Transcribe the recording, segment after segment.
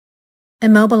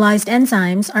Immobilized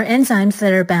enzymes are enzymes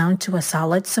that are bound to a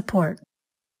solid support.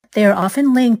 They are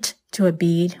often linked to a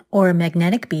bead or a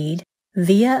magnetic bead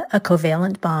via a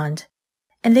covalent bond,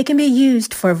 and they can be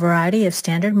used for a variety of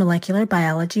standard molecular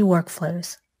biology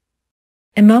workflows.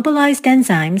 Immobilized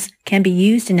enzymes can be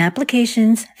used in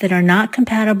applications that are not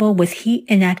compatible with heat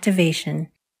inactivation.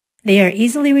 They are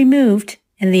easily removed,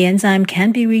 and the enzyme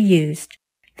can be reused.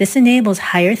 This enables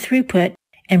higher throughput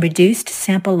and reduced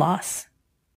sample loss.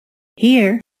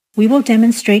 Here, we will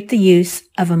demonstrate the use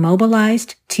of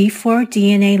Immobilized T4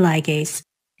 DNA Ligase,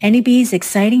 NEB's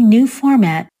exciting new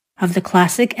format of the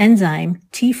classic enzyme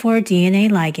T4 DNA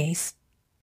Ligase.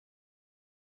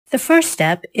 The first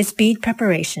step is bead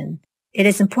preparation. It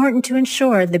is important to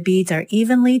ensure the beads are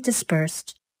evenly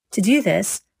dispersed. To do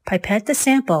this, pipette the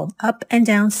sample up and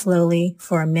down slowly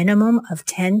for a minimum of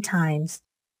 10 times.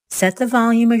 Set the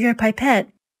volume of your pipette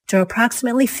to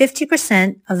approximately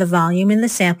 50% of the volume in the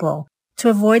sample to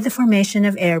avoid the formation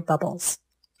of air bubbles.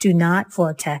 Do not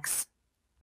vortex.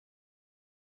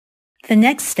 The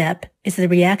next step is the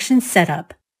reaction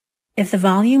setup. If the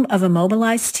volume of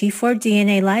Immobilized T4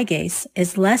 DNA Ligase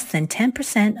is less than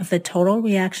 10% of the total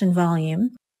reaction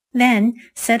volume, then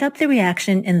set up the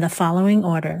reaction in the following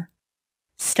order.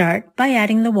 Start by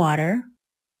adding the water,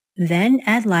 then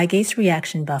add ligase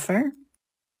reaction buffer,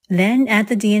 then add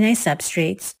the DNA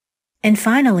substrates, and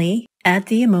finally add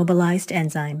the immobilized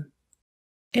enzyme.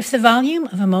 If the volume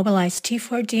of Immobilized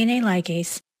T4 DNA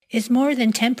Ligase is more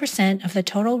than 10% of the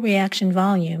total reaction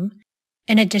volume,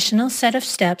 an additional set of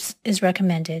steps is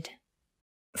recommended.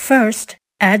 First,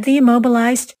 add the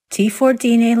Immobilized T4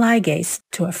 DNA Ligase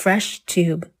to a fresh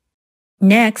tube.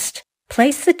 Next,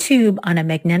 place the tube on a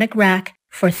magnetic rack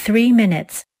for 3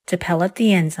 minutes to pellet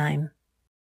the enzyme.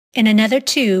 In another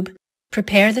tube,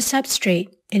 prepare the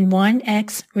substrate in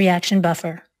 1x reaction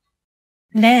buffer.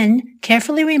 Then,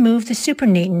 carefully remove the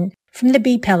supernatant from the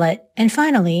bead pellet and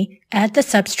finally, add the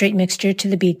substrate mixture to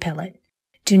the bead pellet.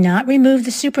 Do not remove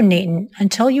the supernatant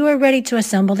until you are ready to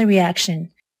assemble the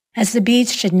reaction, as the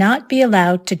beads should not be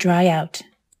allowed to dry out.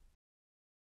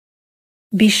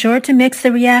 Be sure to mix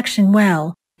the reaction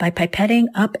well by pipetting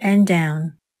up and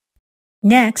down.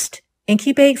 Next,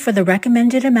 incubate for the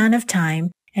recommended amount of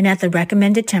time and at the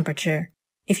recommended temperature.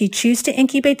 If you choose to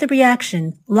incubate the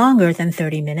reaction longer than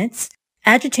 30 minutes,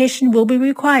 agitation will be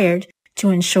required to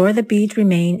ensure the beads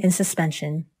remain in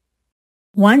suspension.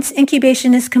 Once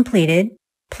incubation is completed,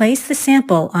 place the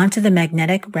sample onto the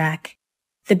magnetic rack.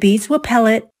 The beads will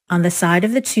pellet on the side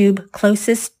of the tube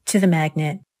closest to the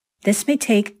magnet. This may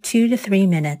take 2 to 3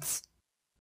 minutes.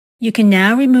 You can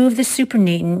now remove the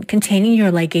supernatant containing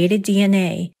your ligated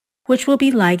DNA, which will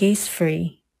be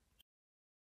ligase-free.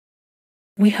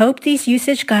 We hope these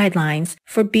usage guidelines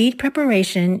for bead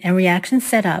preparation and reaction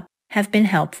setup have been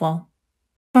helpful.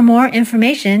 For more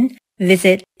information,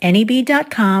 visit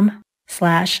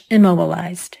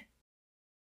neb.com/immobilized.